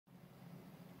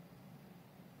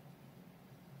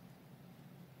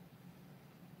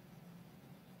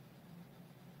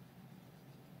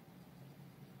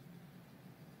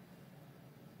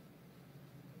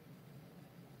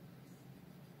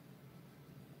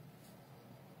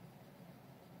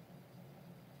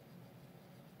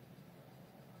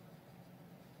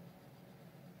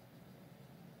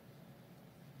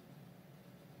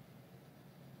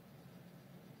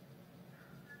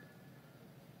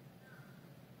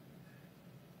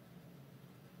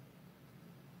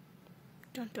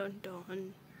Dun dun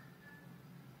dun.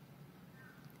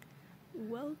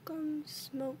 Welcome,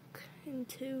 Smoke,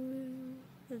 into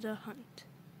the hunt.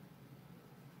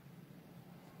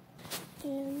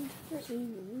 And for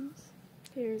aliens,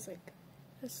 here's like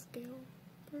a scale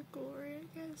for glory,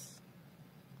 I guess.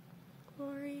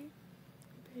 Glory,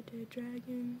 compared to a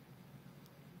dragon,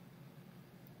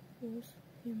 wolf,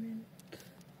 human,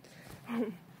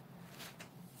 and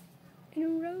a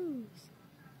rose.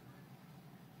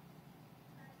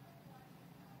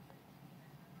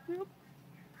 Nope.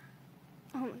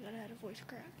 Oh my god, I had a voice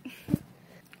crack.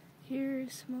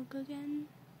 Here's Smoke again.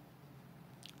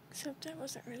 Except I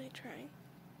wasn't really trying.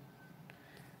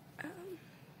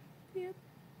 Yep.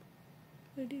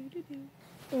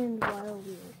 And while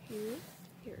we were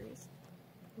here is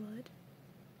Blood,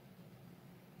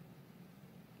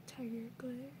 Tiger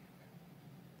Glare,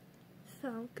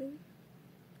 Falcon,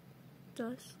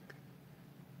 Dusk.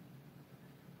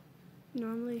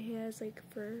 Normally he has like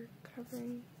fur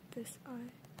covering this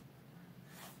eye.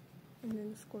 And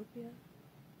then Scorpio.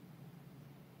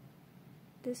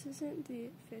 This isn't the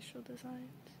official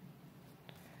designs.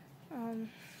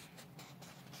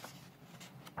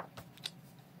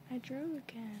 I drew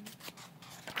again.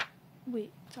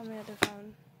 Wait, it's on my other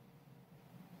phone.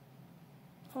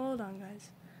 Hold on, guys.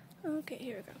 Okay,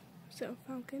 here we go. So,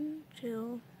 Falcon,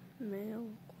 chill, male,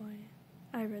 quiet.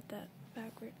 I read that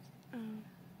backwards.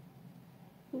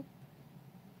 Oop.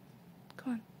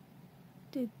 Come on.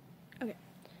 Dude. Okay.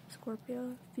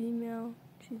 Scorpio, female.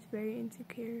 She's very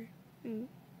insecure. And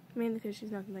mainly because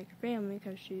she's nothing like her family,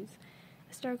 because she's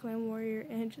a Star Clan warrior,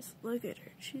 and just look at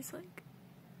her.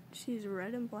 She's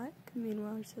red and black,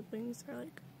 meanwhile her siblings are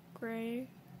like gray,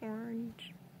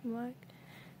 orange, black.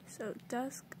 So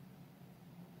Dusk,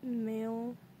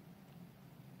 male,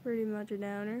 pretty much a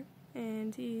downer,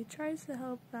 and he tries to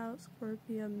help out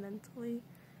Scorpio mentally.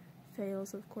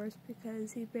 Fails, of course,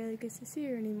 because he barely gets to see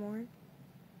her anymore.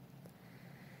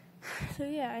 So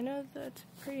yeah, I know that's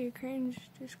pretty cringe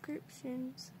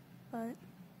descriptions, but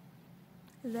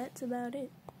that's about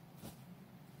it.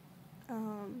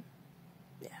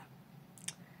 Yeah.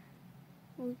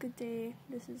 Well, good day.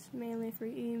 This is mainly for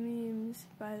e-memes,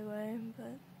 by the way,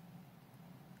 but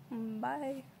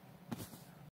bye.